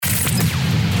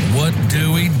What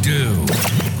Do We Do?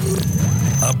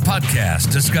 A podcast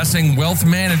discussing wealth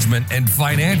management and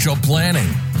financial planning.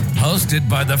 Hosted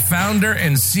by the founder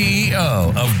and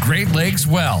CEO of Great Lakes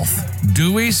Wealth,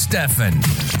 Dewey Steffen.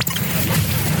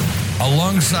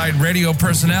 Alongside radio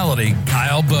personality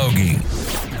Kyle Bogey.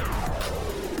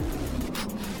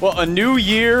 Well, a new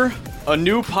year, a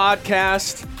new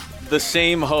podcast, the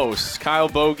same hosts. Kyle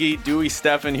Bogey, Dewey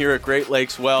Steffen here at Great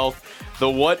Lakes Wealth. The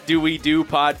What Do We Do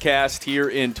podcast here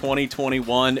in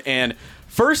 2021. And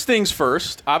first things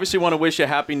first, obviously want to wish a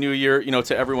happy new year,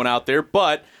 to everyone out there.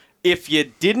 But if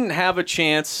you didn't have a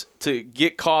chance to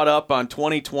get caught up on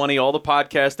 2020, all the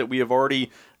podcasts that we have already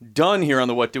done here on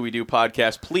the What Do We Do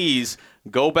podcast, please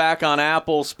go back on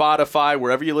Apple, Spotify,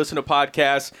 wherever you listen to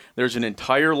podcasts. There's an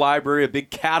entire library, a big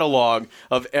catalog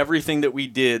of everything that we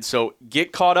did. So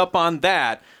get caught up on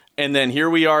that. And then here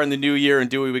we are in the new year, and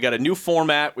Dewey, we got a new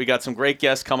format. We got some great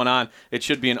guests coming on. It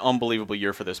should be an unbelievable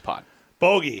year for this pod.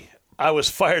 Bogey, I was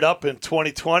fired up in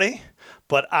 2020,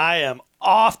 but I am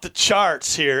off the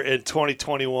charts here in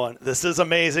 2021. This is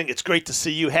amazing. It's great to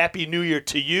see you. Happy New Year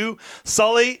to you.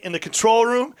 Sully in the control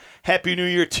room, Happy New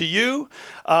Year to you.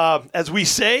 As we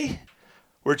say,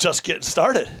 we're just getting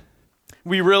started.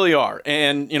 We really are.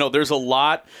 And, there's a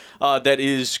lot that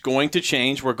is going to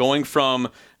change. We're going from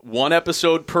one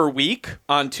episode per week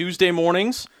on Tuesday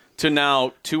mornings to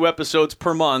now 2 episodes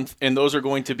per month, and those are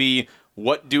going to be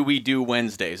What Do We Do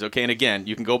Wednesdays, okay? And again,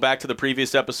 you can go back to the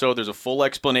previous episode. There's a full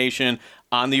explanation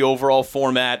on the overall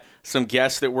format, some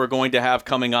guests that we're going to have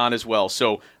coming on as well.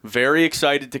 So very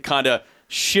excited to kind of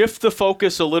shift the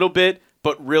focus a little bit,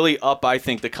 but really up, I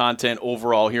think, the content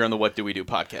overall here on the What Do We Do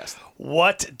podcast.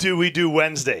 What Do We Do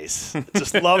Wednesdays?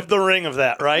 Just love the ring of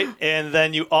that, right? And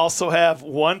then you also have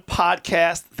one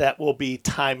podcast that will be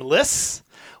timeless,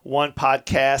 one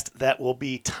podcast that will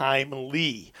be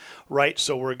timely, right?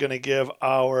 So we're going to give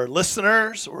our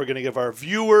listeners, we're going to give our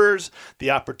viewers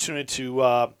the opportunity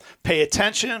to pay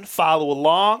attention, follow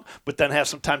along, but then have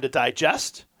some time to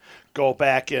digest, go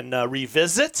back and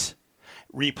revisit,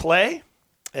 replay,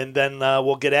 and then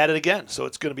we'll get at it again. So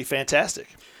it's going to be fantastic.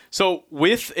 So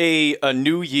with a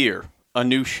new year, a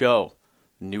new show,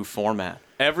 new format,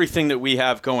 everything that we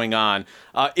have going on,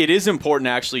 it is important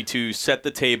actually to set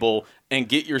the table and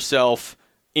get yourself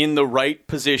in the right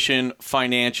position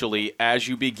financially as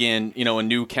you begin, a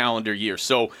new calendar year.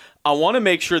 So I want to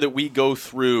make sure that we go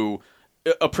through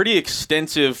a pretty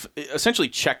extensive, essentially,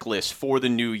 checklist for the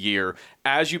new year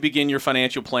as you begin your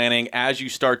financial planning, as you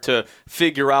start to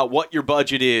figure out what your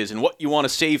budget is and what you want to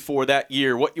save for that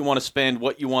year, what you want to spend,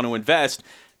 what you want to invest.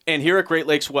 And here at Great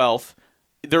Lakes Wealth,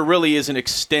 there really is an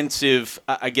extensive,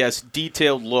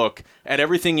 detailed look at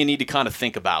everything you need to kind of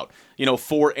think about,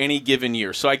 for any given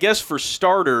year. So I guess for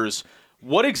starters,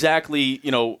 what exactly,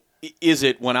 is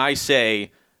it when I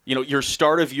say, your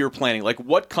start of year planning? Like,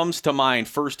 what comes to mind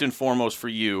first and foremost for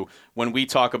you when we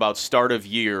talk about start of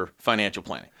year financial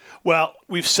planning? Well,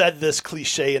 we've said this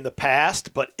cliche in the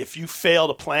past, but if you fail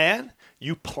to plan,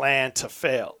 you plan to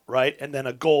fail, right? And then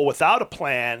a goal without a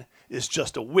plan is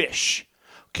just a wish.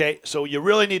 Okay, so you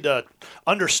really need to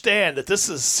understand that this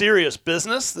is serious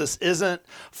business. This isn't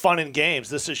fun and games.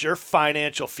 This is your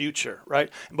financial future, right?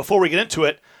 And before we get into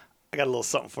it, I got a little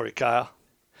something for you, Kyle.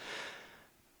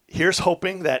 Here's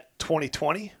hoping that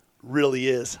 2020 really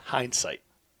is hindsight.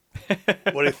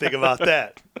 What do you think about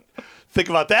that? Think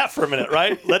about that for a minute,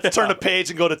 right? Let's turn the page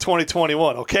and go to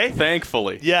 2021, okay?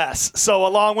 Thankfully. Yes. So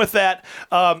along with that,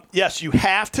 yes, you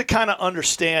have to kind of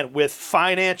understand with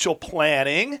financial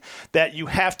planning that you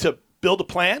have to build a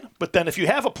plan. But then if you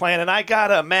have a plan, and I got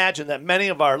to imagine that many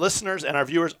of our listeners and our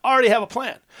viewers already have a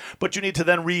plan, but you need to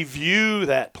then review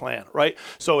that plan, right?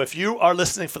 So if you are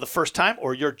listening for the first time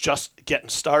or you're just getting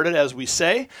started, as we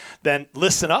say, then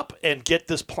listen up and get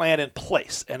this plan in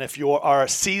place. And if you are a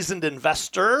seasoned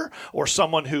investor or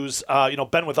someone who's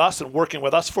been with us and working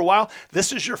with us for a while,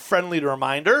 this is your friendly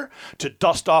reminder to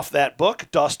dust off that book,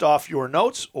 dust off your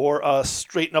notes, or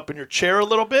straighten up in your chair a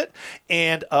little bit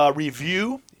and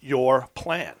review your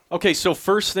plan. Okay, so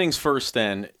first things first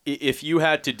then, if you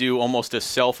had to do almost a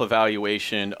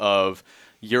self-evaluation of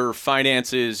your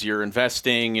finances, your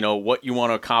investing, what you want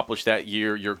to accomplish that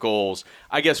year, your goals,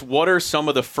 I guess what are some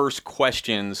of the first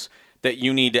questions that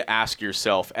you need to ask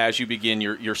yourself as you begin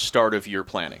your start of year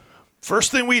planning?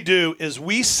 First thing we do is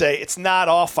we say it's not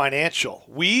all financial.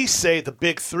 We say the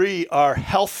big 3 are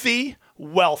healthy,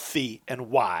 wealthy, and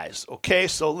wise. Okay,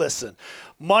 so listen,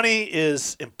 money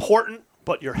is important,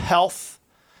 but your health,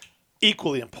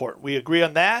 equally important. We agree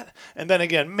on that. And then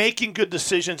again, making good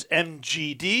decisions,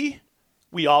 MGD,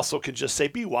 we also can just say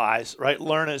be wise, right?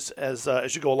 Learn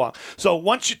as you go along. So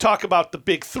once you talk about the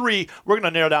big three, we're going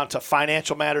to narrow down to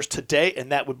financial matters today,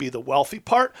 and that would be the wealthy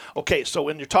part. Okay, so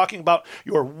when you're talking about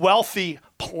your wealthy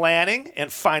planning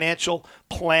and financial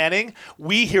planning,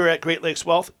 we here at Great Lakes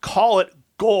Wealth call it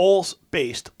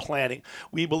goals-based planning.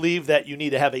 We believe that you need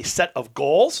to have a set of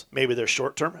goals. Maybe they're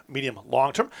short-term, medium,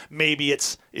 long-term. Maybe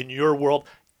it's, in your world,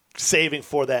 saving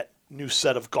for that new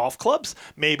set of golf clubs.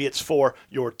 Maybe it's for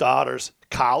your daughter's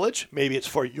college. Maybe it's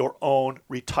for your own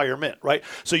retirement, right?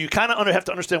 So you kind of have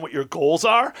to understand what your goals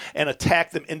are and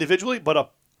attack them individually,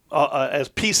 but as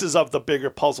pieces of the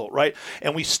bigger puzzle, right?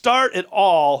 And we start it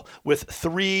all with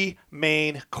three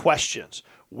main questions.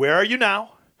 Where are you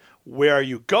now? Where are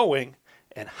you going?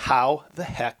 And how the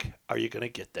heck are you going to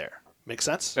get there? Make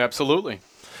sense? Absolutely.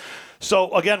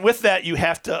 So, again, with that, you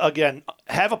have to, again,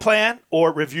 have a plan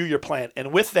or review your plan.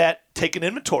 And with that, take an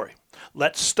inventory.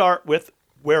 Let's start with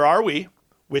where are we,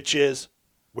 which is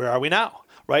where are we now,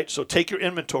 right? So take your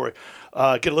inventory.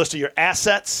 Get a list of your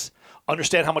assets.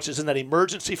 Understand how much is in that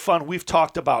emergency fund. We've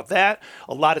talked about that.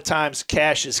 A lot of times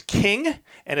cash is king,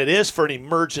 and it is for an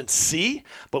emergency.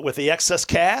 But with the excess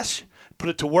cash, put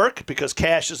it to work because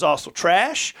cash is also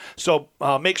trash. So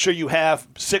make sure you have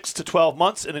 6 to 12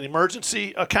 months in an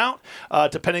emergency account,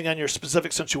 depending on your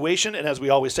specific situation. And as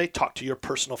we always say, talk to your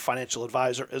personal financial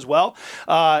advisor as well.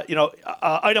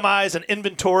 Itemize and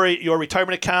inventory your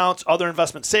retirement accounts, other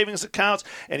investment savings accounts,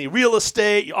 any real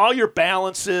estate, all your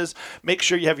balances. Make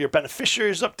sure you have your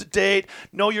beneficiaries up to date.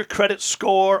 Know your credit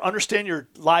score. Understand your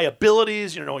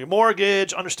liabilities. Know your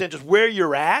mortgage. Understand just where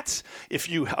you're at. If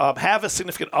you have a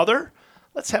significant other,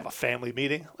 let's have a family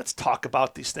meeting. Let's talk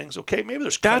about these things, okay? Maybe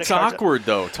there's credit That's cards. awkward,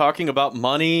 though, talking about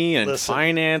money and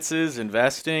finances,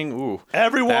 investing. Ooh,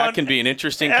 that can be an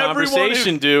interesting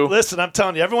conversation, Listen, I'm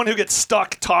telling you, everyone who gets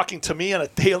stuck talking to me on a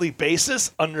daily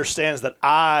basis understands that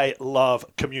I love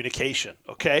communication,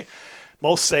 okay?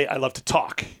 Most say I love to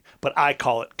talk, but I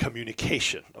call it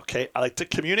communication, okay? I like to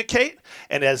communicate,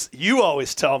 and as you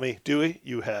always tell me, Dewey,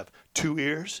 you have 2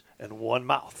 ears and 1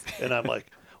 mouth. And I'm like,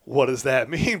 what does that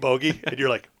mean, Bogey? And you're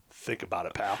like, think about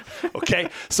it, pal. Okay.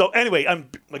 So anyway, I'm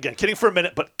again kidding for a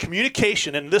minute, but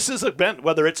communication, and this is event,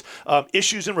 whether it's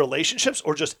issues in relationships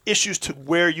or just issues to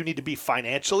where you need to be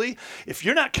financially. If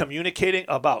you're not communicating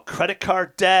about credit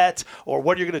card debt or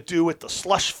what you're going to do with the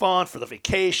slush fund for the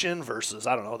vacation versus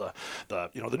the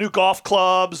new golf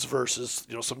clubs versus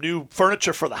some new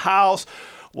furniture for the house,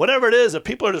 whatever it is, if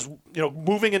people are just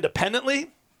moving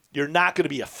independently, you're not going to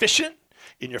be efficient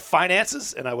in your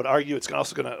finances, and I would argue it's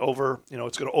also going to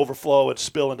overflow and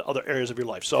spill into other areas of your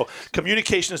life. So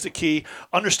communication is the key.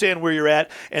 Understand where you're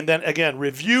at, and then again,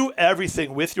 review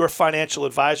everything with your financial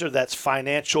advisor that's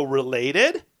financial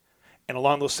related. And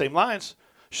along those same lines,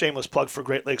 shameless plug for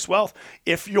Great Lakes Wealth.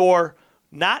 If you're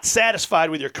not satisfied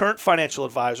with your current financial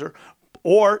advisor,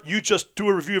 or you just do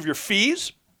a review of your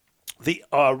fees, the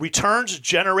returns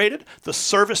generated, the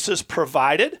services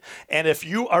provided, and if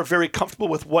you are very comfortable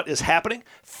with what is happening,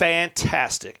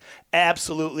 fantastic.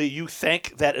 Absolutely, you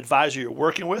thank that advisor you're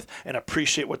working with and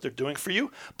appreciate what they're doing for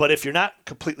you. But if you're not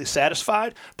completely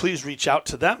satisfied, please reach out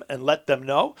to them and let them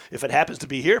know. If it happens to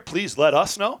be here, please let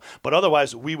us know. But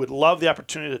otherwise, we would love the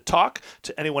opportunity to talk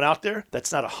to anyone out there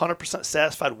that's not 100%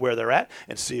 satisfied where they're at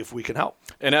and see if we can help.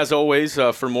 And as always,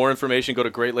 for more information, go to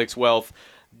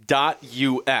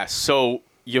GreatLakesWealth.us. So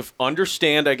you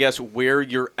understand, I guess, where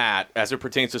you're at as it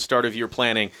pertains to start of year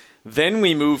planning. Then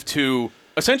we move to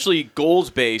essentially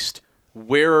goals-based.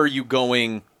 Where are you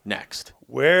going next?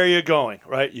 Where are you going,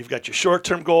 right? You've got your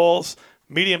short-term goals,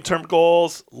 medium-term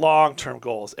goals, long-term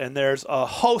goals, and there's a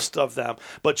host of them,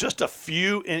 but just a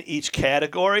few in each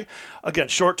category. Again,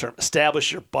 short-term,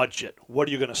 establish your budget. What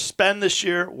are you going to spend this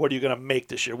year? What are you going to make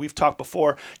this year? We've talked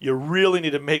before, you really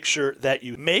need to make sure that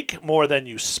you make more than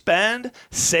you spend,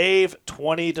 save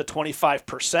 20 to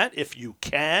 25% if you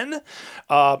can,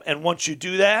 and once you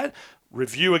do that,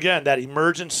 review again that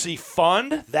emergency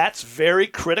fund. That's very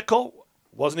critical.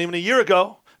 Wasn't even a year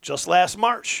ago, just last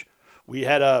March. We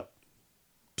had a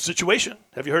situation.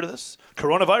 Have you heard of this?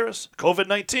 Coronavirus,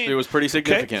 COVID-19. It was pretty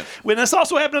significant. Okay? When this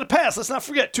also happened in the past, let's not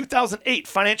forget 2008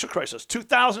 financial crisis,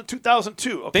 2000,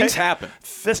 2002. Okay? Things happen.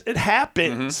 It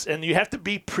happens, and you have to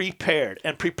be prepared.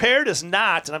 And prepared is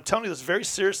not, and I'm telling you this very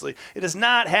seriously, it is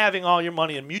not having all your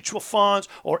money in mutual funds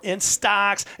or in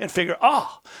stocks and figure,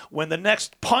 when the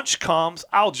next punch comes,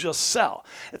 I'll just sell.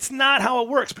 It's not how it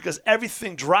works because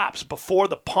everything drops before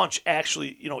the punch actually,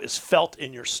 is felt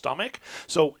in your stomach.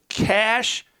 So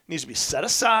cash needs to be set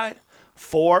aside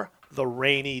for the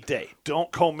rainy day.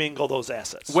 Don't commingle those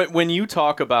assets. When you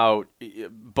talk about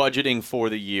budgeting for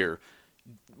the year,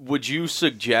 would you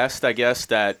suggest, I guess,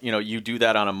 that you do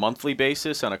that on a monthly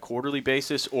basis, on a quarterly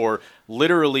basis, or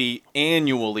literally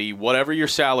annually, whatever your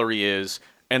salary is,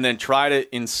 and then try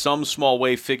to, in some small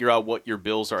way, figure out what your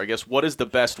bills are? I guess, what is the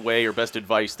best way or best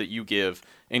advice that you give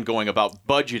in going about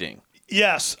budgeting?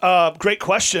 Yes, great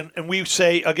question. And we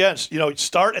say, again,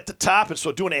 start at the top. And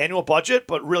so do an annual budget,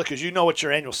 but really, because you know what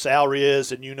your annual salary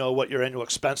is and you know what your annual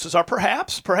expenses are,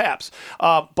 perhaps.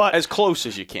 But as close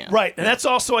as you can. Right. And that's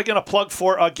also, again, a plug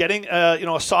for getting,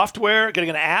 a software, getting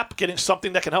an app, getting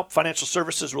something that can help financial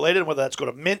services related, whether that's go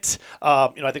to Mint.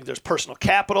 I think there's Personal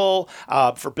Capital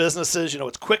for businesses,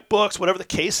 it's QuickBooks, whatever the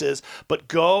case is. But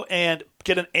go and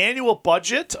get an annual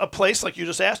budget, a place like you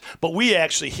just asked, but we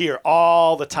actually here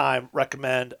all the time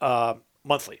recommend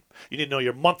monthly. You need to know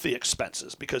your monthly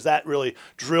expenses because that really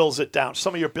drills it down.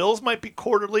 Some of your bills might be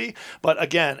quarterly, but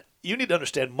again, you need to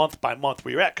understand month by month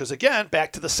where you're at because, again,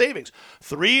 back to the savings,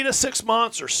 3 to 6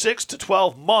 months or 6 to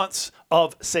 12 months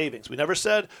of savings. We never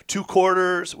said 2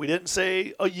 quarters. We didn't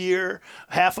say a year,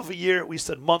 half of a year. We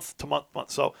said month to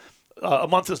month. So a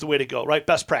month is the way to go, right?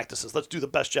 Best practices. Let's do the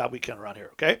best job we can around here,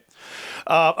 okay?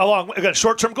 Again,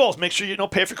 short-term goals. Make sure you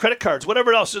pay off your credit cards,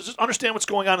 whatever else. Just understand what's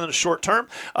going on in the short term.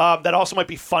 That also might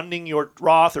be funding your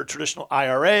Roth or traditional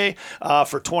IRA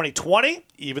for 2020,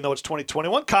 even though it's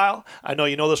 2021. Kyle, I know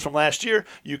you know this from last year.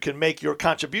 You can make your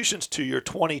contributions to your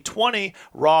 2020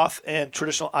 Roth and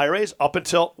traditional IRAs up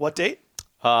until what date?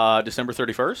 December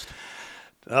 31st.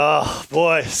 Oh,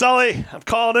 boy. Sully, I'm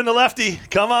calling in the lefty.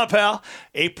 Come on, pal.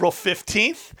 April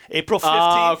 15th.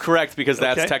 Oh, correct, because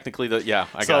that's technically I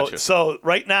got you. So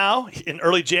right now, in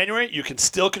early January, you can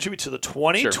still contribute to the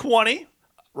 2020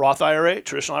 Roth IRA,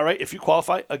 traditional IRA. If you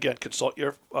qualify, again, consult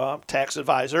your tax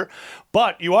advisor.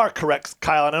 But you are correct,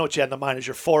 Kyle. I know what you had in mind is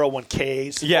your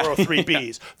 401ks,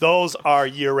 403bs. Those are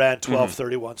year-end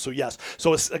 12/31. So, yes.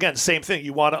 So, it's, again, same thing.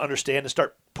 You want to understand and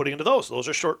start putting into those. Those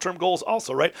are short-term goals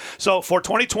also, right? So, for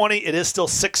 2020, it is still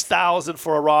 $6,000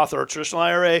 for a Roth or a traditional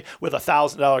IRA with a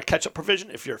 $1,000 catch-up provision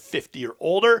if you're 50 or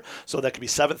older. So, that could be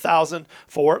 $7,000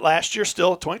 for last year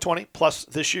still, 2020. Plus,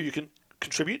 this year you can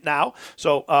contribute now.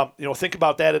 So, think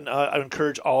about that, and I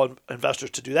encourage all investors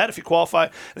to do that if you qualify.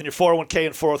 Then your 401k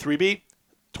and 403b,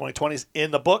 2020 is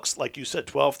in the books. Like you said,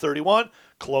 12/31.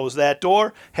 Close that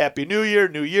door. Happy New Year,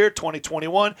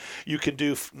 2021. You can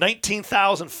do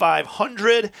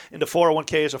 $19,500 into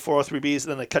 401ks or 403bs,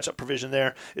 and then the catch-up provision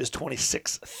there is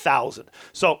 $26,000.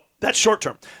 So that's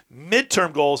short-term.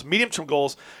 Mid-term goals, medium-term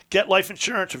goals, get life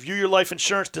insurance, review your life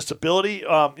insurance, disability,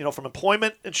 from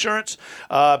employment insurance,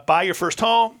 buy your first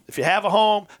home. If you have a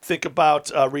home, think about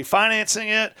refinancing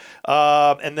it,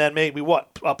 and then maybe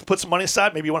put some money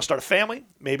aside. Maybe you want to start a family.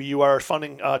 Maybe you are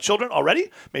funding children already,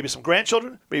 maybe some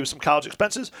grandchildren, maybe some college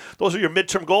expenses. Those are your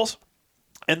midterm goals.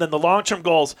 And then the long-term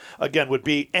goals, again, would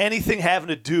be anything having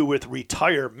to do with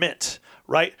retirement,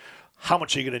 right? How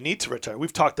much are you going to need to retire?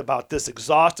 We've talked about this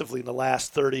exhaustively in the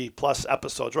last 30-plus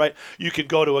episodes, right? You can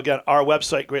go to, again, our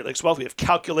website, Great Lakes Wealth. We have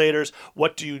calculators.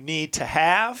 What do you need to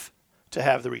have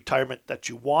the retirement that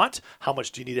you want? How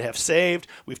much do you need to have saved?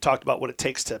 We've talked about what it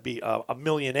takes to be a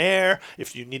millionaire,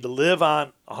 if you need to live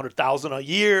on $100,000 a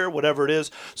year, whatever it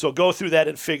is. So go through that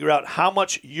and figure out how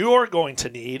much you're going to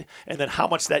need and then how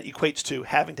much that equates to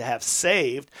having to have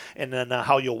saved and then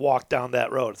how you'll walk down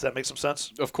that road. Does that make some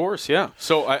sense? Of course, yeah.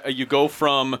 So you go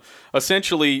from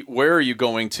essentially where are you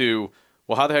going to,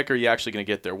 well, how the heck are you actually going to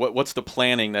get there? What's the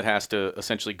planning that has to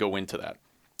essentially go into that?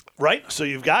 Right. So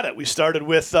you've got it. We started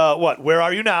with where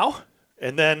are you now?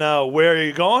 And then where are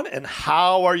you going? And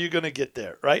how are you going to get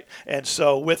there? Right. And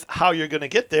so with how you're going to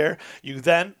get there, you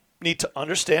then need to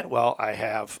understand, well, I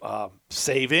have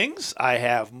savings, I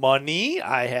have money,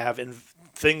 I have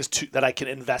things that I can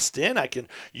invest in. I can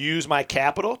use my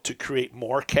capital to create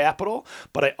more capital.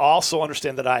 But I also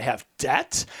understand that I have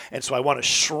debt. And so I want to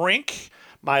shrink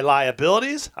my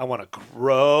liabilities. I want to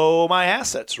grow my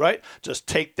assets, right? Just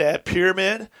take that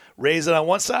pyramid, raise it on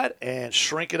one side, and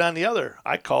shrink it on the other.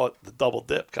 I call it the double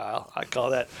dip, Kyle. I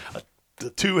call that the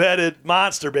two-headed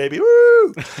monster, baby.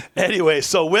 Woo! Anyway,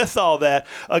 so with all that,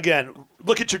 again,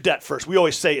 look at your debt first. We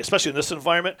always say, especially in this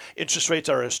environment, interest rates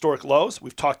are at historic lows.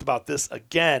 We've talked about this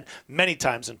again many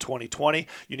times in 2020.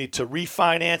 You need to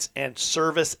refinance and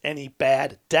service any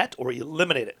bad debt or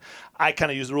eliminate it. I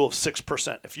kind of use the rule of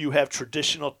 6%. If you have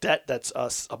traditional debt that's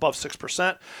above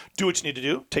 6%, do what you need to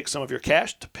do. Take some of your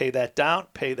cash to pay that down,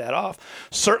 pay that off.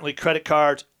 Certainly credit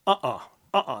cards,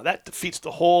 that defeats the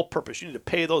whole purpose. You need to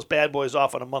pay those bad boys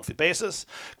off on a monthly basis.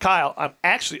 Kyle, I'm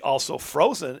actually also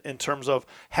frozen in terms of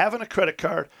having a credit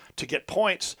card to get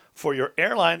points for your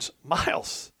airline's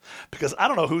miles because I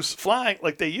don't know who's flying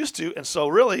like they used to. And so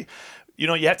really,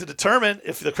 you have to determine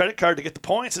if the credit card to get the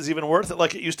points is even worth it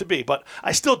like it used to be. But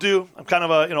I still do. I'm kind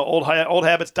of a old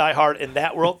habits die hard in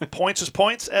that world. Points is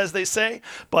points, as they say.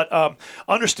 But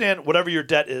understand whatever your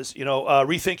debt is.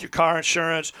 Rethink your car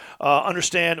insurance.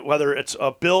 Understand whether it's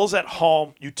bills at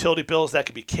home, utility bills. That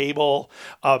could be cable.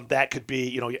 That could be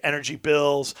your energy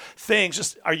bills. Things.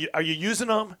 Just are you using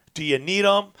them? Do you need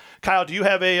them? Kyle, do you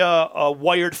have a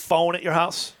wired phone at your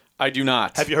house? I do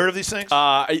not. Have you heard of these things?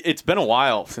 It's been a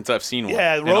while since I've seen one.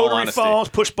 Yeah, rotary phones,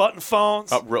 push-button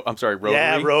phones. I'm sorry, rotary?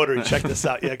 Yeah, rotary. Check this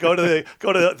out. Yeah, go to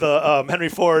the Henry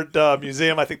Ford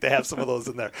Museum. I think they have some of those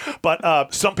in there.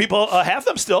 But some people have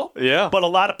them still. Yeah. But a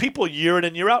lot of people, year in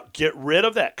and year out, get rid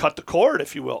of that. Cut the cord,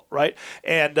 if you will, right?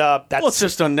 And that's... Well, it's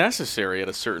just unnecessary at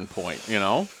a certain point,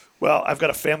 Well, I've got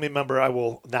a family member I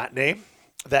will not name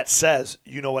that says,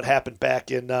 what happened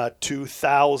back in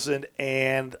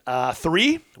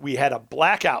 2003? We had a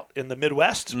blackout in the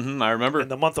Midwest. Mm-hmm, I remember. In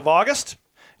the month of August,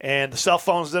 and the cell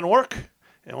phones didn't work.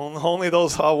 And only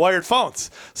those wired phones.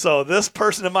 So this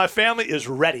person in my family is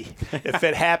ready. If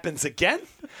it happens again,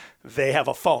 they have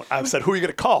a phone. I've said, who are you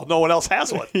going to call? No one else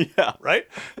has one. Yeah. Right?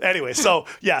 Anyway, so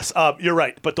yes, you're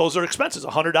right. But those are expenses.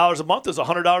 $100 a month is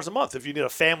 $100 a month. If you need a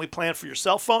family plan for your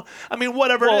cell phone,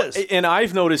 whatever it is. And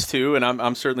I've noticed too, and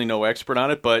I'm certainly no expert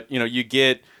on it, but you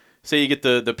get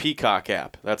the Peacock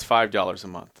app, that's $5 a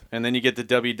month. And then you get the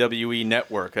WWE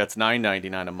Network, that's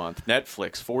 $9.99 a month.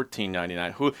 Netflix,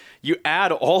 $14.99. You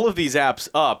add all of these apps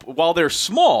up, while they're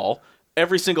small,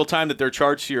 every single time that they're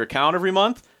charged to your account every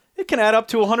month, it can add up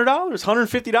to $100,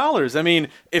 $150.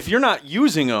 If you're not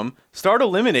using them, start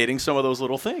eliminating some of those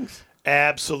little things.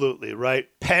 Absolutely, right?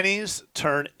 Pennies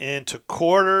turn into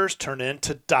quarters, turn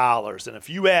into dollars. And if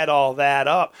you add all that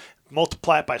up,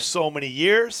 multiply it by so many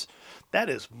years, that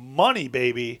is money,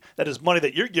 baby. That is money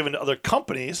that you're giving to other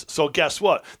companies. So guess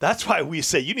what? That's why we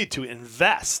say you need to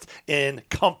invest in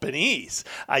companies.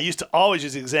 I used to always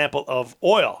use the example of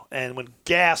oil. And when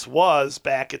gas was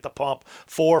back at the pump,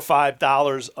 $4 or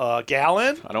 $5 a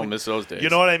gallon. I don't miss those days. You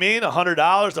know what I mean?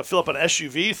 $100 to fill up an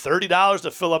SUV, $30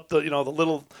 to fill up the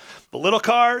little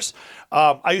cars.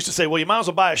 I used to say, well, you might as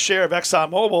well buy a share of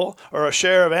ExxonMobil or a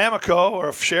share of Amoco or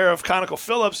a share of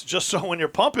ConocoPhillips, just so when you're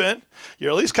pumping,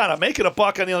 you're at least kind of making a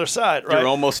buck on the other side, right? You're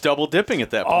almost double dipping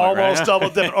at that point, almost right? double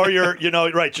dipping, or you're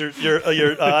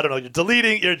I don't know, you're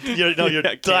deleting, you're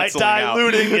diluting,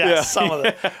 some of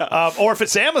it. Or if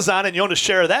it's Amazon and you own a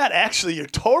share of that, actually you're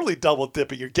totally double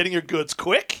dipping. You're getting your goods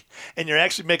quick, and you're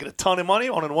actually making a ton of money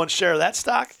owning one share of that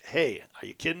stock. Hey, are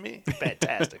you kidding me?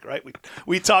 Fantastic, right?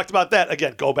 We talked about that.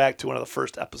 Again, go back to one of the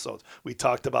first episodes. We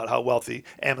talked about how wealthy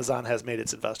Amazon has made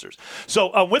its investors.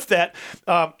 So with that,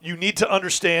 you need to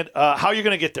understand how you're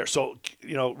going to get there. So,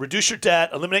 reduce your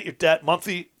debt, eliminate your debt,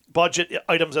 monthly budget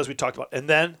items as we talked about, and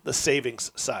then the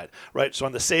savings side, right? So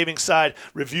on the savings side,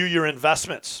 review your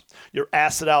investments, your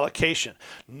asset allocation.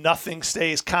 Nothing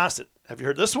stays constant. Have you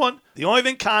heard this one? The only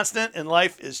thing constant in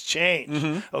life is change.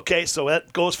 Mm-hmm. Okay, so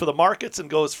that goes for the markets and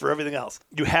goes for everything else.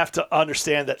 You have to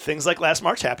understand that things like last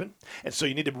March happen, and so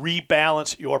you need to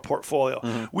rebalance your portfolio.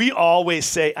 Mm-hmm. We always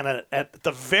say, at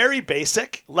the very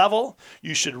basic level,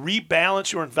 you should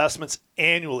rebalance your investments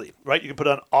annually, right? You can put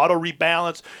on auto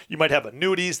rebalance. You might have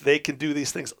annuities. They can do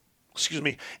these things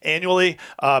annually.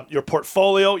 Your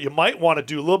portfolio, you might want to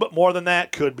do a little bit more than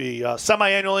that. Could be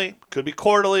semi-annually, could be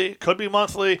quarterly, could be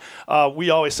monthly. We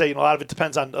always say, a lot of it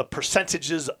depends on the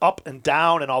percentages up and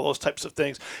down and all those types of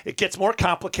things. It gets more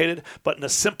complicated, but in a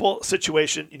simple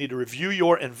situation, you need to review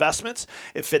your investments.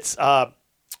 If it's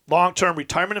long-term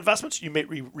retirement investments, you may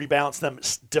rebalance them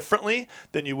differently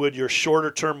than you would your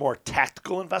shorter-term, more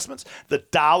tactical investments. The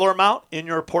dollar amount in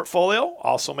your portfolio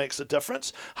also makes a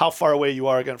difference. How far away you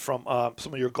are, again, from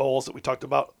some of your goals that we talked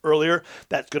about earlier,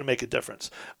 that's going to make a difference.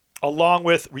 Along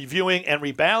with reviewing and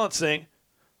rebalancing,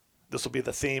 this will be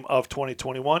the theme of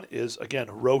 2021, is, again,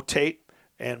 rotate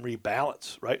and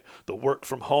rebalance, right? The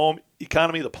work-from-home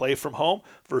economy, the play-from-home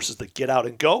versus the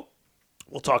get-out-and-go.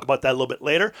 We'll talk about that a little bit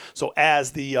later. So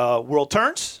as the world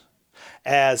turns,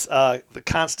 as the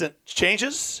constant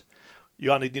changes,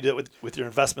 you ought to need it with your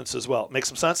investments as well. Make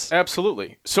some sense?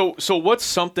 Absolutely. So what's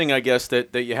something, I guess,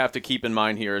 that you have to keep in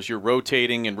mind here as you're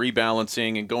rotating and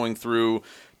rebalancing and going through,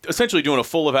 essentially doing a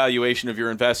full evaluation of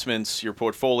your investments, your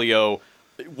portfolio?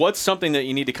 What's something that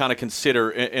you need to kind of consider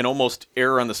and almost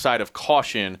err on the side of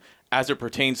caution as it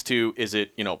pertains to, is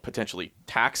it, potentially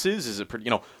taxes? Is it,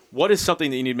 what is something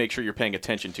that you need to make sure you're paying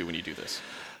attention to when you do this?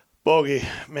 Bogey,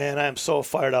 man, I am so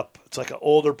fired up. It's like an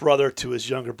older brother to his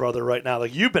younger brother right now.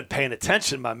 Like, you've been paying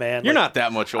attention, my man. You're like, not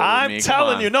that much older I'm than me.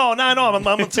 telling you. No,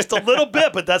 I'm just a little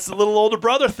bit, but that's the little older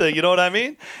brother thing. You know what I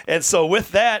mean? And so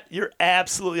with that, you're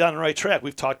absolutely on the right track.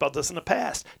 We've talked about this in the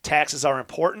past. Taxes are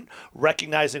important,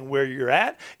 recognizing where you're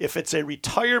at. If it's a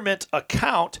retirement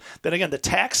account, then again, the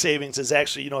tax savings is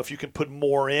actually, if you can put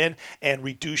more in and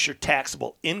reduce your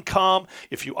taxable income,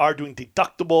 if you are doing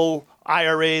deductible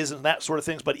IRAs and that sort of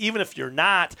things. But even if you're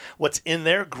not, what's in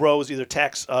there grows either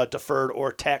tax deferred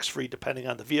or tax free, depending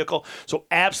on the vehicle. So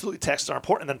absolutely, taxes are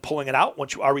important. And then pulling it out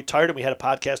once you are retired, and we had a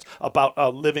podcast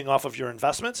about living off of your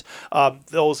investments.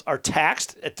 Those are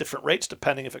taxed at different rates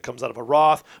depending if it comes out of a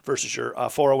Roth versus your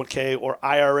 401k or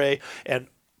IRA, and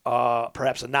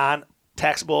perhaps a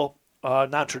non-taxable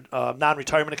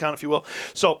non-retirement account, if you will.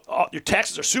 So your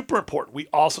taxes are super important. We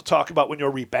also talk about when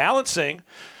you're rebalancing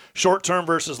short-term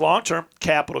versus long-term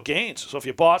capital gains. So if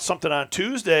you bought something on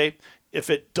Tuesday, if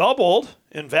it doubled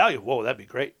in value, whoa, that'd be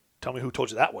great. Tell me who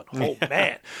told you that one. Oh,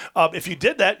 man. If you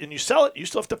did that and you sell it, you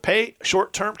still have to pay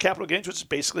short-term capital gains, which is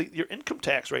basically your income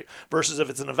tax rate, versus if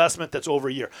it's an investment that's over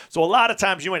a year. So a lot of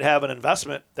times you might have an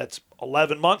investment that's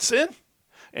 11 months in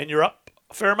and you're up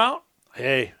a fair amount.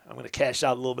 Hey, I'm going to cash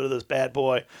out a little bit of this bad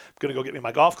boy. I'm going to go get me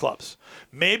my golf clubs.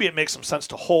 Maybe it makes some sense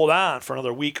to hold on for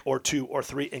another week or 2 or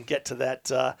 3 and get to that,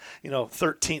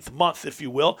 13th month, if you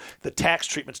will. The tax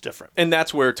treatment's different. And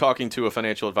that's where talking to a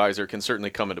financial advisor can certainly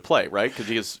come into play, right?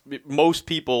 Because most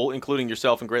people, including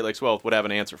yourself and Great Lakes Wealth, would have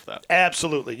an answer for that.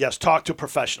 Absolutely. Yes. Talk to a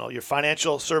professional. Your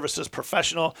financial services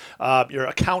professional, your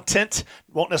accountant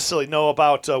won't necessarily know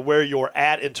about where you're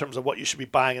at in terms of what you should be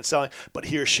buying and selling, but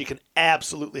he or she can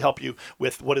absolutely help you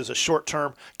with what is a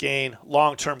short-term gain,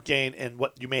 long-term gain, and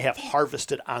what you may have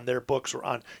harvested on their books or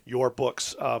on your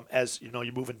books as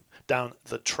you're moving down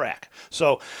the track.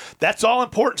 So that's all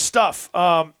important stuff.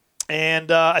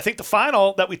 And I think the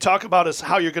final that we talk about is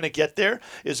how you're going to get there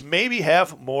is maybe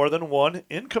have more than one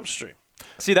income stream.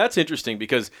 See, that's interesting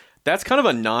because that's kind of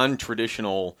a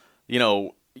non-traditional,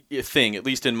 thing, at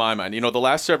least in my mind. The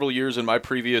last several years in my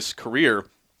previous career,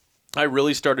 I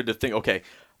really started to think, okay,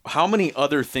 how many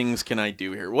other things can I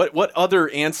do here? What other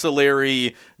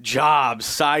ancillary jobs,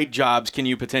 side jobs can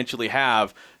you potentially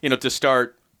have, to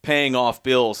start paying off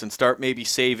bills and start maybe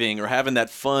saving or having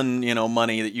that fun,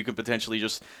 money that you can potentially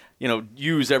just,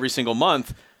 use every single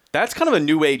month? That's kind of a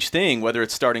new age thing, whether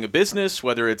it's starting a business,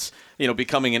 whether it's,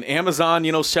 becoming an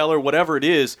Amazon, seller, whatever it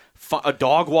is, a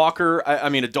dog walker,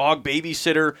 a dog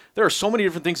babysitter. There are so many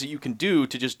different things that you can do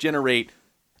to just generate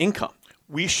income.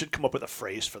 We should come up with a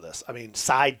phrase for this.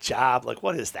 Side job, like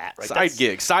what is that? Right? Side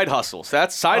gigs, side hustles.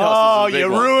 That's side hustles. Oh, you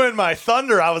ruined my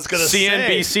thunder. I was going to say.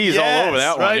 CNBC's all over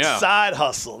that one, right? Yeah. Side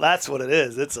hustle. That's what it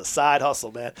is. It's a side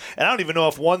hustle, man. And I don't even know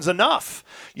if one's enough.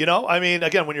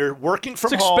 Again, when you're working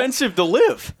from home. It's expensive to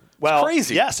live. Well, it's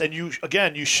crazy. Yes, and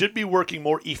you should be working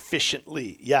more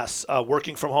efficiently. Yes,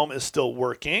 working from home is still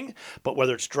working, but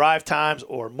whether it's drive times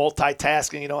or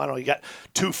multitasking, you got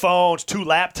 2 phones, 2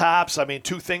 laptops,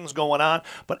 2 things going on,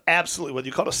 but absolutely, whether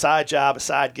you call it a side job, a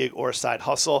side gig, or a side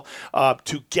hustle,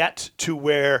 to get to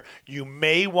where you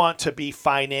may want to be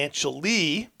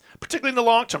financially, particularly in the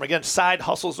long term. Again, side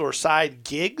hustles or side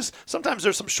gigs, sometimes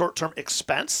there's some short-term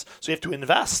expense, so you have to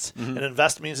invest. Mm-hmm. And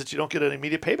invest means that you don't get an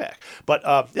immediate payback. But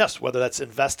yes, whether that's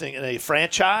investing in a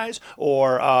franchise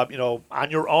or on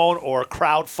your own or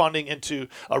crowdfunding into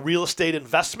a real estate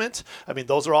investment,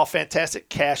 those are all fantastic.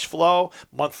 Cash flow,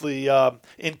 monthly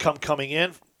income coming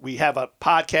in. We have a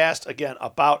podcast, again,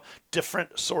 about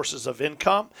different sources of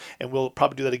income, and we'll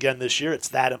probably do that again this year. It's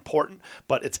that important,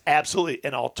 but it's absolutely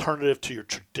an alternative to your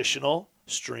traditional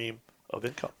stream of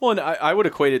income. Well, and I would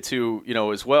equate it to,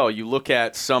 as well, you look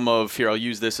at some of, here, I'll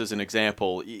use this as an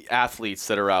example, athletes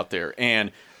that are out there,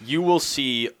 and you will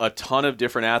see a ton of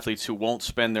different athletes who won't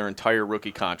spend their entire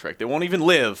rookie contract. They won't even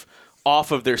live off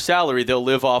of their salary. They'll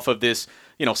live off of this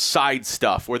side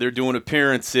stuff where they're doing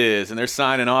appearances and they're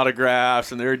signing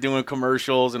autographs and they're doing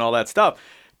commercials and all that stuff.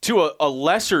 To a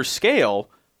lesser scale,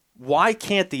 why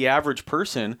can't the average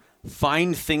person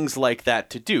find things like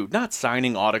that to do? Not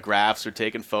signing autographs or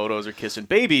taking photos or kissing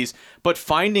babies, but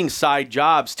finding side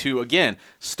jobs to, again,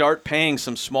 start paying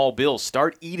some small bills,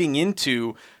 start eating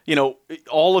into,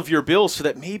 all of your bills so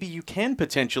that maybe you can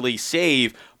potentially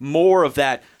save more of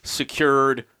that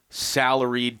secured,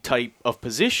 salaried type of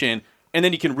position. And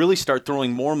then you can really start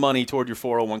throwing more money toward your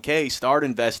 401k, start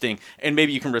investing, and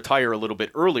maybe you can retire a little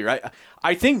bit earlier.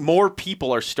 I think more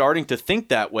people are starting to think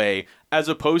that way as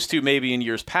opposed to maybe in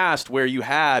years past where you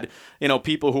had,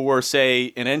 people who were,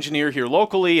 say, an engineer here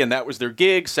locally and that was their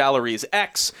gig, salary is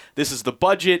X, this is the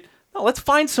budget, No, let's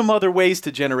find some other ways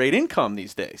to generate income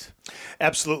these days.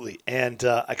 Absolutely. And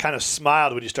I kind of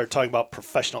smiled when you start talking about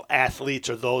professional athletes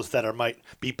or those that might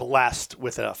be blessed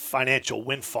with a financial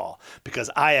windfall, because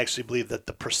I actually believe that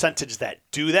the percentage that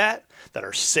do that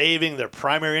are saving their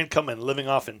primary income and living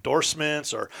off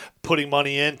endorsements or putting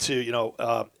money into,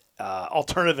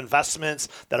 alternative investments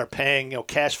that are paying,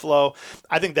 cash flow.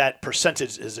 I think that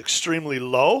percentage is extremely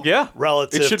low. Yeah,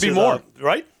 relative. It should be more,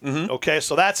 right? Mm-hmm. Okay,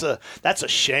 so that's a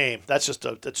shame. That's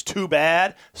too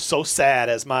bad, so sad,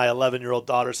 as my 11-year-old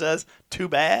daughter says. Too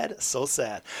bad, so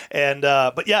sad. And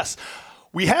but yes.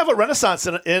 We have a renaissance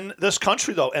in this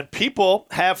country, though, and people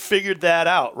have figured that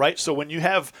out, right? So when you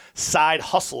have side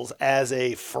hustles as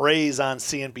a phrase on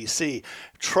CNBC,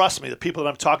 trust me, the people that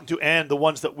I'm talking to and the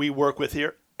ones that we work with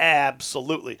here,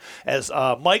 absolutely. As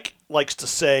Mike likes to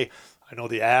say, I know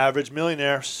the average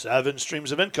millionaire, 7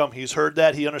 streams of income. He's heard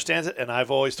that. He understands it. And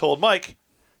I've always told Mike,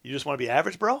 you just want to be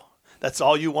average, bro? That's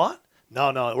all you want?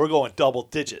 No, we're going double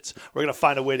digits. We're going to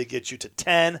find a way to get you to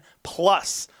 10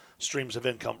 plus streams of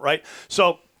income, right?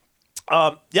 So,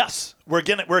 yes, we're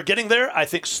getting there. I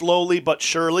think slowly but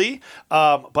surely.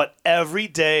 But every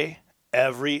day,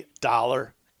 every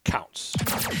dollar counts.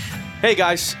 Hey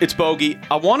guys, it's Bogey.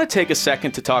 I want to take a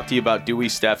second to talk to you about Dewey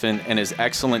Steffen and his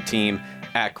excellent team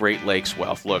at Great Lakes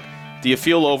Wealth. Look, do you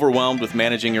feel overwhelmed with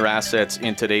managing your assets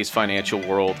in today's financial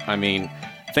world? I mean,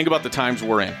 think about the times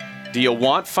we're in. Do you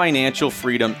want financial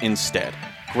freedom instead?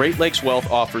 Great Lakes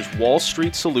Wealth offers Wall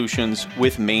Street solutions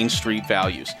with Main Street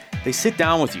values. They sit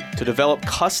down with you to develop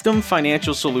custom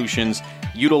financial solutions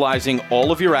utilizing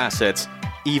all of your assets,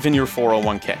 even your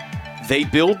 401k. They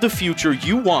build the future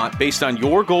you want based on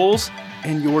your goals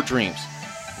and your dreams.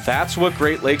 That's what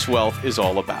Great Lakes Wealth is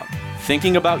all about.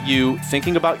 Thinking about you,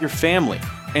 thinking about your family,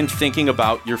 and thinking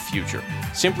about your future.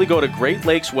 Simply go to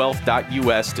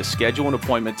greatlakeswealth.us to schedule an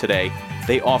appointment today.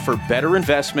 They offer better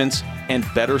investments and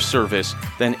better service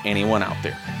than anyone out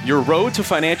there. Your road to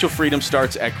financial freedom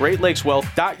starts at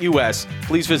greatlakeswealth.us.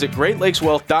 Please visit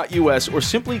greatlakeswealth.us or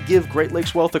simply give Great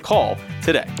Lakes Wealth a call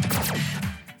today.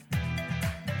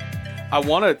 I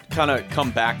want to kind of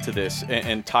come back to this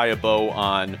and tie a bow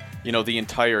on, the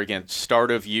entire, again,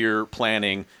 start of year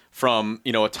planning from,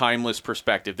 a timeless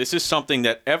perspective. This is something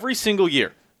that every single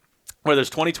year, whether it's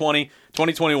 2020,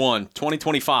 2021,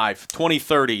 2025,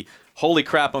 2030, holy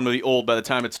crap, I'm going to be old by the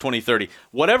time it's 2030.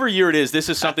 Whatever year it is, this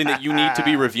is something that you need to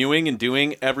be reviewing and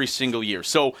doing every single year.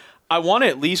 So I want to,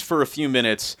 at least for a few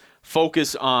minutes,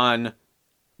 focus on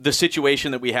the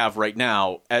situation that we have right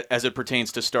now as it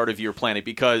pertains to start of year planning,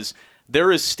 because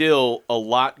there is still a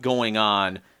lot going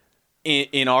on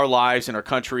in our lives, in our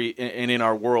country, and in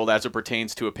our world as it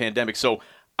pertains to a pandemic. So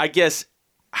I guess,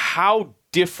 how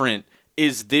different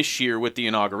is this year with the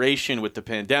inauguration, with the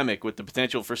pandemic, with the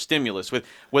potential for stimulus, with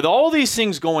all these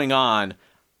things going on?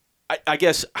 I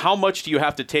guess, how much do you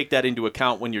have to take that into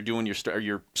account when you're doing your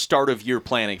start of year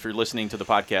planning, if you're listening to the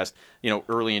podcast,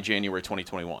 early in January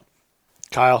 2021?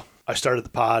 Kyle, I started the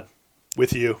pod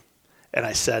with you, and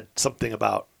I said something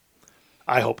about,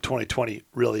 I hope 2020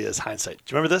 really is hindsight.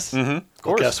 Do you remember this? Mm-hmm. Of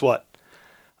course. Well, guess what?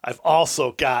 I've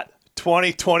also got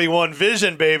 2021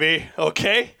 vision, baby.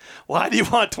 Okay? Why do you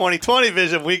want 2020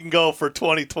 vision? We can go for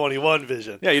 2021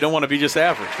 vision. Yeah, you don't want to be just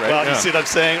average, right? Well, yeah. You see what I'm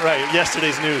saying? Right.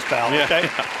 Yesterday's news, pal. Yeah. Okay?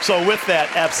 So with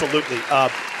that, absolutely.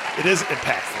 It is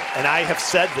impactful. And I have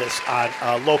said this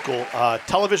on local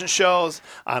television shows,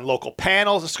 on local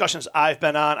panels, discussions I've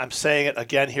been on. I'm saying it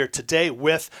again here today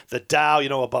with the Dow,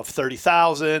 above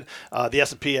 30,000, the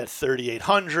S&P at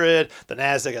 3,800, the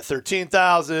NASDAQ at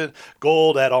 13,000,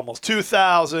 gold at almost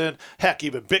 2,000, heck,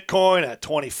 even Bitcoin at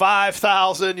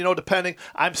 25,000, depending.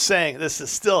 I'm saying this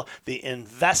is still the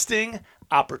investing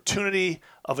opportunity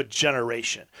of a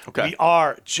generation. Okay. We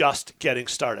are just getting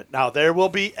started. Now, there will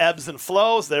be ebbs and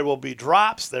flows. There will be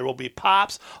drops. There will be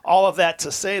pops. All of that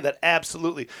to say that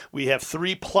absolutely we have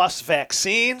 3+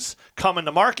 vaccines coming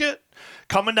to market,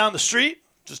 coming down the street.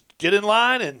 Just get in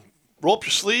line and roll up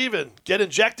your sleeve and get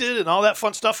injected and all that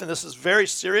fun stuff. And this is very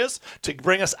serious to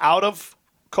bring us out of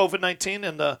COVID-19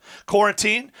 and the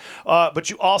quarantine, but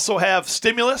you also have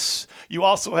stimulus. You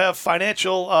also have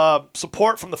financial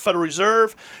support from the Federal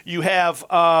Reserve. You have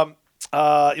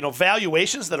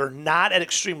valuations that are not at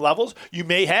extreme levels. You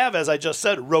may have, as I just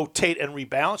said, rotate and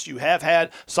rebalance. You have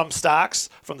had some stocks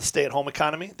from the stay-at-home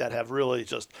economy that have really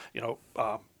just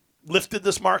lifted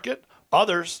this market.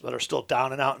 Others that are still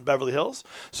down and out in Beverly Hills.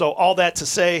 So all that to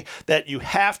say that you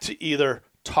have to either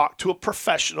talk to a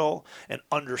professional and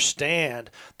understand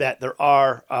that there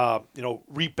are,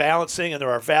 rebalancing, and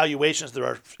there are valuations, there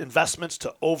are investments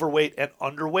to overweight and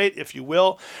underweight, if you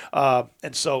will.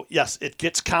 And so, yes, it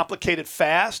gets complicated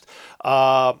fast.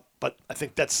 But I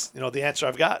think that's the answer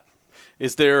I've got.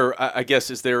 Is there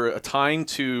a time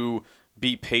to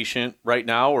be patient right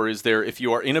now, or is there, if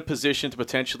you are in a position to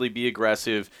potentially be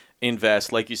aggressive,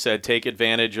 invest, like you said, take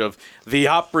advantage of the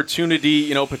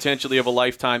opportunity, potentially of a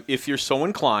lifetime if you're so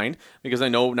inclined, because I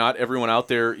know not everyone out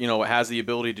there, has the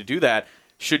ability to do that.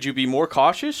 Should you be more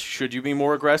cautious? Should you be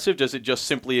more aggressive? Does it just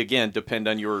simply, again, depend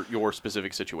on your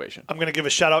specific situation? I'm going to give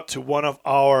a shout out to one of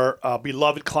our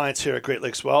beloved clients here at Great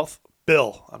Lakes Wealth,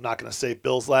 Bill. I'm not going to say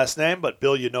Bill's last name, but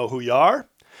Bill, you know who you are.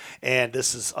 And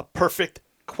this is a perfect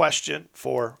question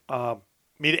for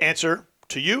me to answer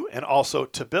to you and also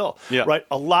to Bill. Yeah. Right?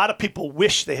 A lot of people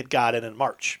wish they had got in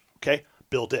March. Okay?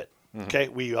 Bill did. Okay,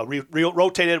 we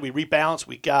rotated, we rebalanced,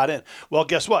 we got in. Well,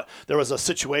 guess what? There was a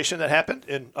situation that happened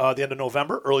in the end of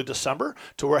November, early December,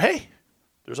 to where, hey,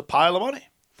 there's a pile of money.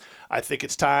 I think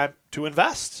it's time to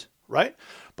invest, right?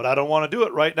 But I don't want to do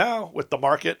it right now with the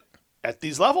market at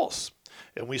these levels.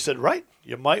 And we said, right,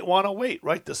 you might want to wait,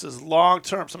 right? This is long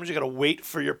term. Sometimes you got to wait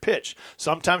for your pitch.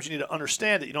 Sometimes you need to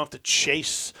understand that you don't have to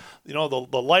chase, the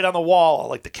light on the wall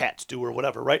like the cats do or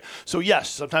whatever, right? So yes,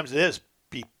 sometimes it is.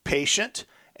 Be patient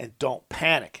and don't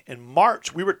panic. In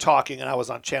March, we were talking, and I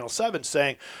was on Channel 7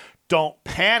 saying, don't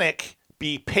panic,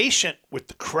 be patient with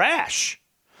the crash.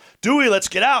 Dewey, let's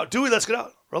get out. Dewey, let's get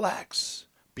out. Relax.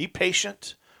 Be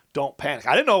patient. Don't panic.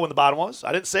 I didn't know when the bottom was.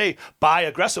 I didn't say buy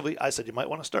aggressively. I said you might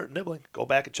want to start nibbling. Go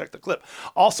back and check the clip.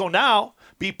 Also now,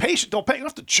 be patient. Don't panic. You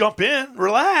don't have to jump in.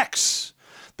 Relax.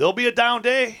 There'll be a down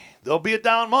day. There'll be a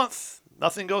down month.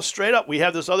 Nothing goes straight up. We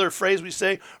have this other phrase we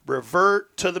say,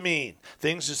 revert to the mean.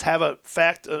 Things just have a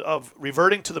fact of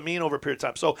reverting to the mean over a period of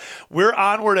time. So we're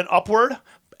onward and upward.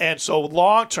 And so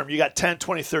long term, you got 10,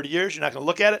 20, 30 years. You're not going to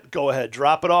look at it. Go ahead.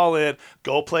 Drop it all in.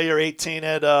 Go play your 18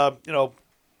 at,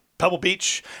 Pebble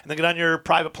Beach, and then get on your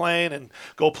private plane and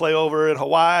go play over in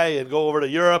Hawaii and go over to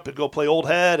Europe and go play Old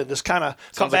Head and just kind of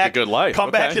come back. Like a good life.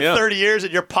 Come back in 30 years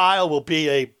and your pile will be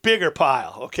a bigger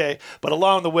pile, okay? But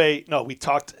along the way, we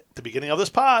talked at the beginning of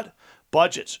this pod,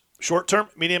 budgets, short-term,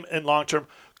 medium, and long-term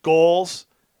goals.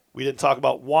 We didn't talk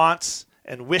about wants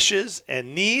and wishes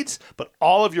and needs, but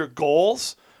all of your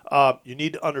goals you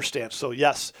need to understand. So,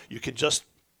 yes, you can just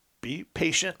be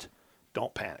patient.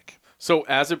 Don't panic. So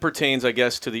as it pertains, I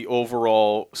guess, to the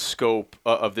overall scope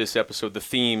of this episode, the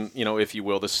theme, if you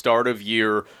will, the start of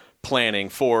year planning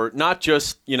for not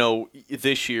just,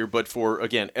 this year, but for,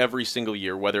 again, every single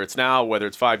year, whether it's now, whether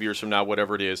it's 5 years from now,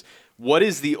 whatever it is, what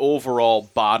is the overall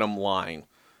bottom line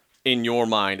in your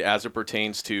mind as it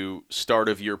pertains to start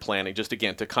of year planning? Just,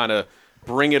 again, to kind of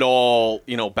bring it all,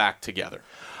 back together.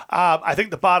 I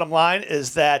think the bottom line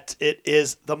is that it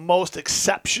is the most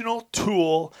exceptional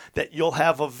tool that you'll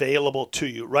have available to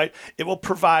you, right? It will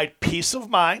provide peace of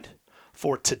mind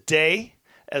for today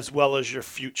as well as your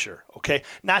future, okay?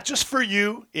 Not just for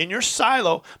you in your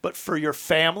silo, but for your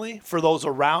family, for those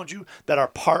around you that are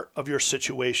part of your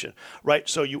situation, right?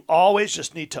 So you always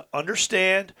just need to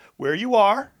understand where you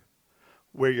are,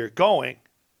 where you're going,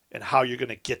 and how you're going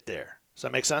to get there. Does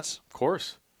that make sense? Of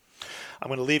course. I'm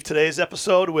going to leave today's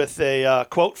episode with a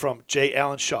quote from J.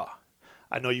 Allen Shaw.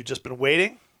 I know you've just been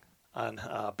waiting on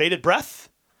bated breath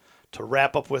to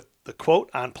wrap up with the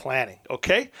quote on planning,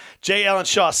 okay? J. Allen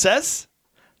Shaw says,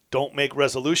 don't make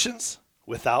resolutions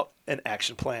without an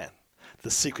action plan. The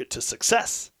secret to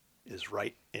success is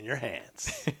right in your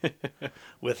hands.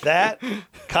 With that,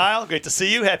 Kyle, great to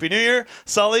see you. Happy New Year.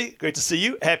 Sully, great to see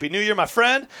you. Happy New Year, my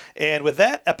friend. And with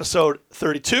that, episode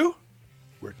 32.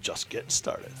 We're just getting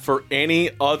started. For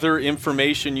any other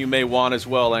information you may want as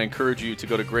well, I encourage you to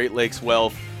go to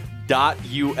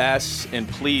greatlakeswealth.us. And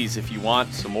please, if you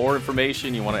want some more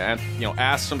information, you want to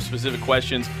ask some specific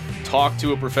questions, talk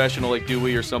to a professional like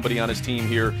Dewey or somebody on his team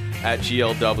here at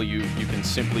GLW, you can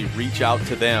simply reach out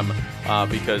to them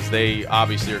because they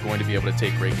obviously are going to be able to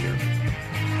take great care of you.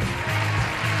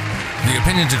 The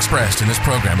opinions expressed in this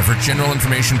program are for general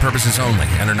information purposes only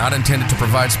and are not intended to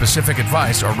provide specific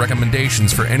advice or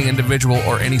recommendations for any individual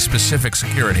or any specific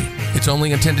security. It's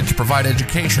only intended to provide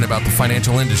education about the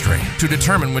financial industry. To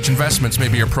determine which investments may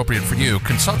be appropriate for you,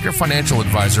 consult your financial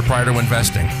advisor prior to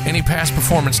investing. Any past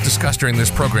performance discussed during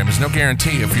this program is no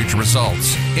guarantee of future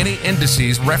results. Any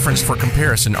indices referenced for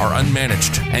comparison are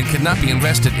unmanaged and cannot be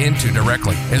invested into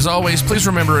directly. As always, please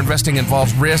remember investing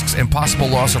involves risks and possible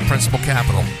loss of principal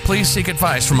capital. Please seek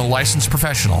advice from a licensed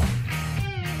professional.